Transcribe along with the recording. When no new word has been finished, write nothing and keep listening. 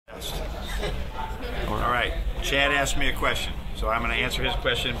All right, Chad asked me a question, so I'm going to answer his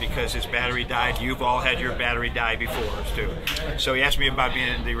question because his battery died. You've all had your battery die before us too. So he asked me about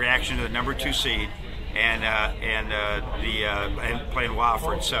the reaction to the #2 seed and playing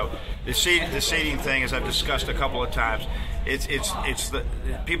Wofford. So the seeding thing, as I've discussed a couple of times, it's the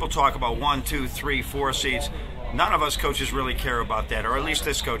people talk about 1, 2, 3, 4 seeds. None of us coaches really care about that, or at least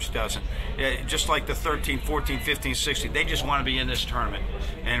this coach doesn't. Just like the 13, 14, 15, 16, they just want to be in this tournament.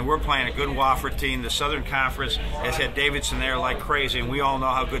 And we're playing a good Wofford team. The Southern Conference has had Davidson there like crazy, and we all know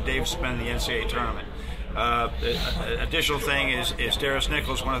how good David's been in the NCAA tournament. Additional thing is Darius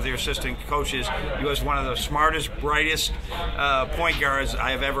Nichols, one of their assistant coaches. He was one of the smartest, brightest point guards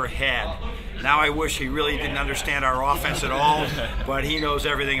I have ever had. Now I wish he really didn't understand our offense at all, but he knows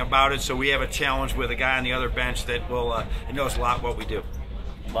everything about it. So we have a challenge with a guy on the other bench that will knows a lot what we do.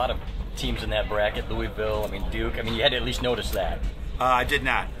 A lot of teams in that bracket, Louisville, I mean Duke. I mean, you had to at least notice that. I did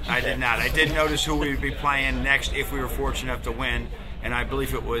not. I did not. I did notice who we would be playing next if we were fortunate enough to win, and I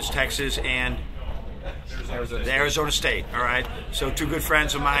believe it was Texas and Arizona State. All right, so two good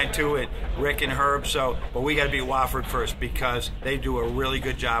friends of mine too, Rick and Herb. So, but we got to beat Wofford first because they do a really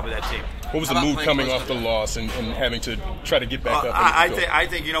good job with that team. What was the mood coming off the loss and having to try to get back up? I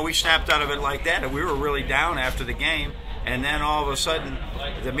think we snapped out of it like that, and we were really down after the game, and then all of a sudden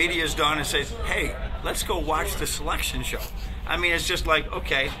the media's done and says, "Hey, let's go watch the selection show." I mean, it's just like,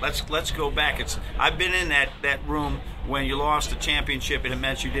 okay, let's go back. I've been in that room when you lost the championship and it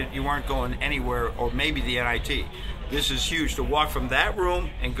meant you weren't going anywhere, or maybe the NIT. This is huge to walk from that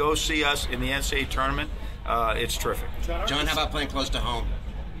room and go see us in the NCAA tournament. It's terrific. John, how about playing close to home?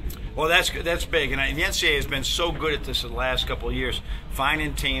 Well, that's big, and the NCAA has been so good at this the last couple of years,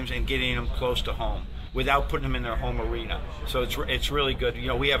 finding teams and getting them close to home without putting them in their home arena. So it's really good. You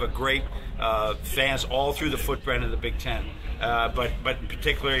know, we have a great fans all through the footprint of the Big Ten, but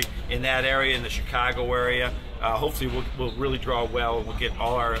particularly in that area, in the Chicago area. Hopefully we'll really draw well, and we'll get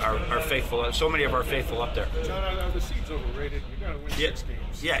all our faithful, so many of our faithful up there. John, are the seeds overrated? You got to win 6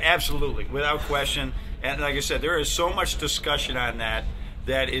 games. Yeah, absolutely, without question. And like I said, there is so much discussion on that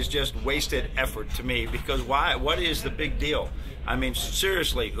is just wasted effort to me, because why? What is the big deal? I mean,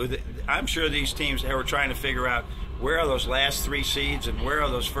 seriously, I'm sure these teams that were trying to figure out where are those last 3 seeds and where are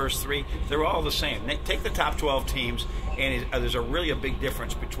those first 3. They're all the same. Take the top 12 teams, and there's really a big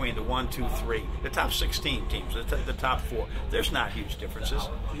difference between the 1, 2, 3. The top 16 teams, the top 4. There's not huge differences.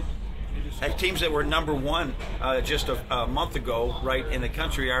 Heck, teams that were #1 just a month ago, right, in the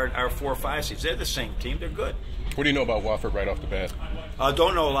country are 4 or 5 seeds. They're the same team. They're good. What do you know about Wofford right off the bat?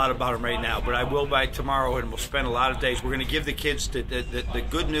 Don't know a lot about them right now, but I will by tomorrow, and we'll spend a lot of days. We're going to give the kids the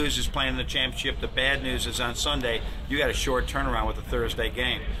good news is playing the championship. The bad news is on Sunday you got a short turnaround with a Thursday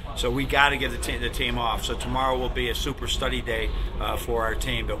game, so we got to give the team off. So tomorrow will be a super study day for our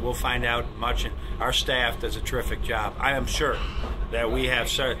team, but we'll find out much, and our staff does a terrific job. I am sure that we have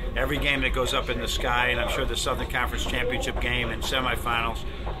every game that goes up in the sky, and I'm sure the Southern Conference Championship game and semifinals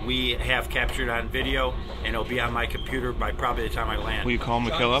we have captured on video, and it'll be on my computer by probably the time I land. Will you call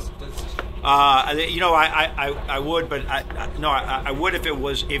McKill up? You know, I would, but I would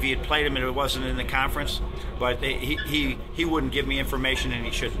if he had played him and it wasn't in the conference. But he wouldn't give me information, and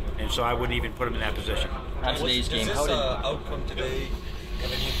he shouldn't, and so I wouldn't even put him in that position. On today's game, does this outcome today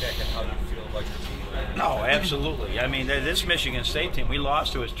have any impact on how you feel about your team? No, absolutely. I mean, this Michigan State team we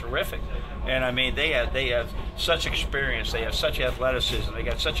lost to is terrific, and I mean they have such experience, they have such athleticism, they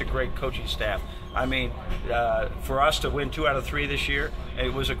got such a great coaching staff. I mean, for us to win 2 out of 3 this year,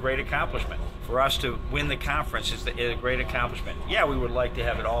 it was a great accomplishment. For us to win the conference is a great accomplishment. Yeah, we would like to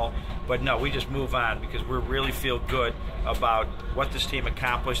have it all, but no, we just move on because we really feel good about what this team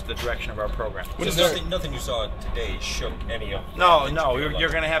accomplished, the direction of our program. Nothing you saw today shook any of that? No, you're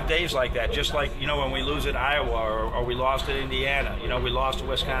going to have days like that, just like, you know, when we lose at Iowa or we lost at Indiana. You know, we lost to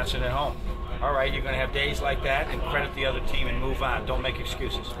Wisconsin at home. All right, you're going to have days like that, and credit the other team and move on. Don't make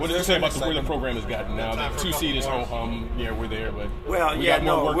excuses. What does it say about where the program has gotten now? The 2 seed is ho-hum. Yeah, we're there, but we're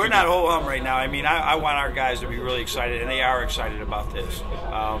not ho-hum right now. I mean, I want our guys to be really excited, and they are excited about this.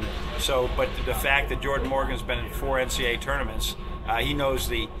 But the fact that Jordan Morgan's been in 4 NCAA tournaments, he knows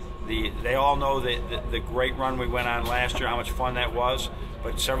they all know the great run we went on last year, how much fun that was.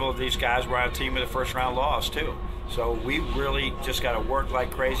 But several of these guys were on a team with a first-round loss too. So we really just got to work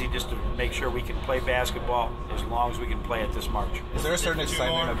like crazy just to make sure we can play basketball as long as we can play it this March. Is there a certain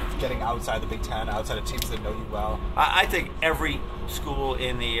excitement of getting outside the Big Ten, outside of teams that know you well? I think every school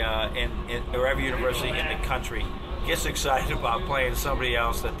or every university in the country gets excited about playing somebody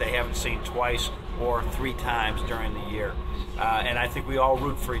else that they haven't seen twice or 3 times during the year. And I think we all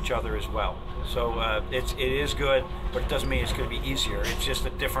root for each other as well. So it is good, but it doesn't mean it's going to be easier. It's just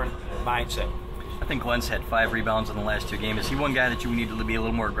a different mindset. I think Glenn's had 5 rebounds in the last 2 games. Is he one guy that you need to be a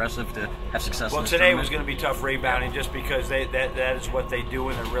little more aggressive to have success? Well, in this today tournament? was going to be tough rebounding just because that is what they do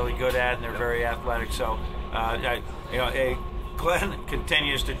and they're really good at and they're very athletic. So, Glenn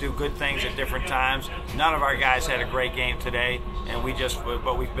continues to do good things at different times. None of our guys had a great game today, and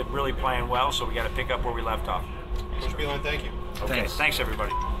but we've been really playing well. So we got to pick up where we left off. Coach Beilein, thank you. Okay, thanks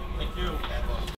everybody. Thank you.